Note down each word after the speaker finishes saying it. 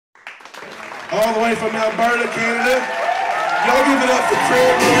all the way from Alberta, Canada. Y'all give it up for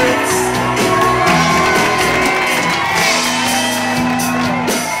Craig Moritz.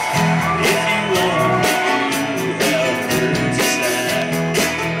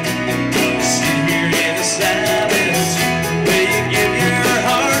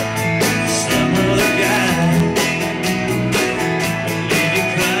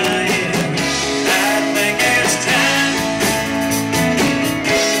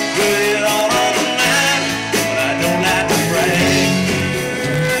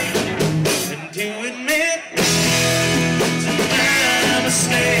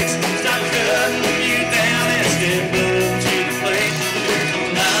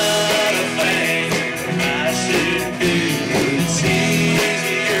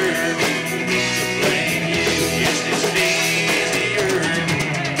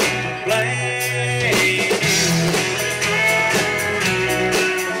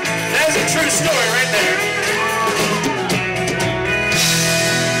 True story right there.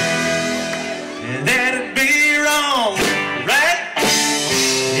 And that'd be wrong, right?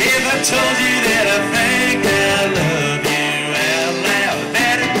 If I told you that I think I love you out loud.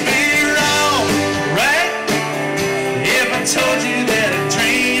 That'd be wrong, right? If I told you that I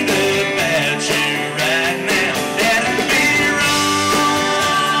dreamed about you right now. That'd be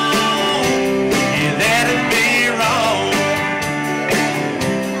wrong. Yeah, that'd be wrong.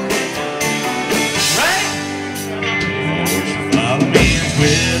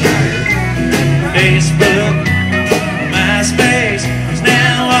 Facebook, MySpace is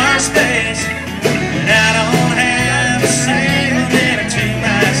now our space, and I don't have a single minute to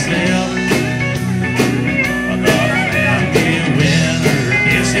myself. I thought I'd be a winner,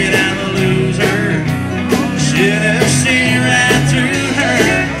 guess that I'm a loser. Should have seen right through her.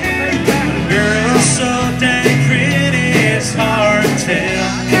 A girl so dang pretty, it's hard to tell.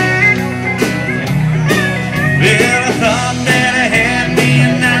 Well, I thought that I had me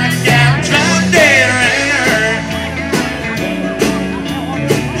a knockout drop dead ringer.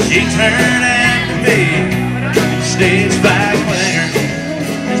 She turned out to be a stage five clinger.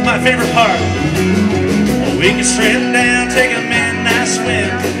 This is my favorite part. Well, we can strip down, take a midnight swim,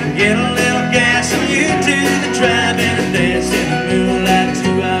 get a little gas, and you do the driving and dance in the moonlight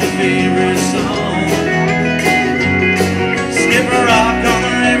to our favorite song. Skip a rock on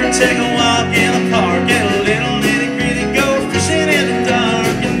the river, take a walk in the park, get a little nitty-gritty, go fishing in the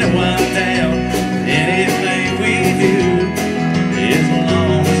dark. You know I'm down with anything we do, as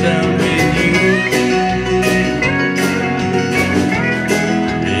long as I'm with you.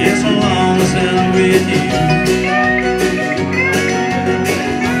 As long as I'm with you.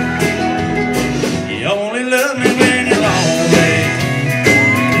 You only love me when you're lonely.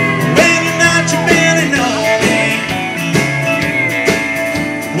 When you're not, you barely know me.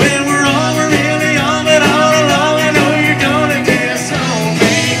 When we're on, we're really on, but all along I know you're gonna miss on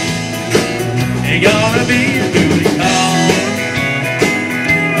me. You're gonna be a booty call,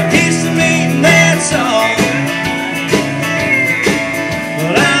 a piece of meat and that's all.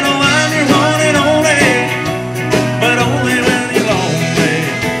 But I know I'm your one and only, but only when you're lonely.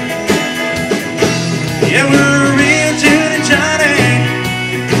 Yeah, we're a real Judy Johnny,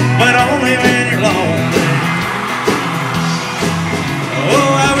 but only when you're lonely.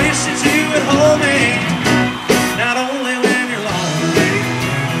 Oh, I wish that you would hold me, not only when you're lonely.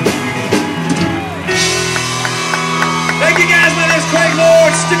 Thank you guys, my name's Craig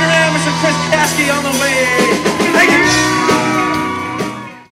Moritz. Stick around with some Chris Kasky on the way.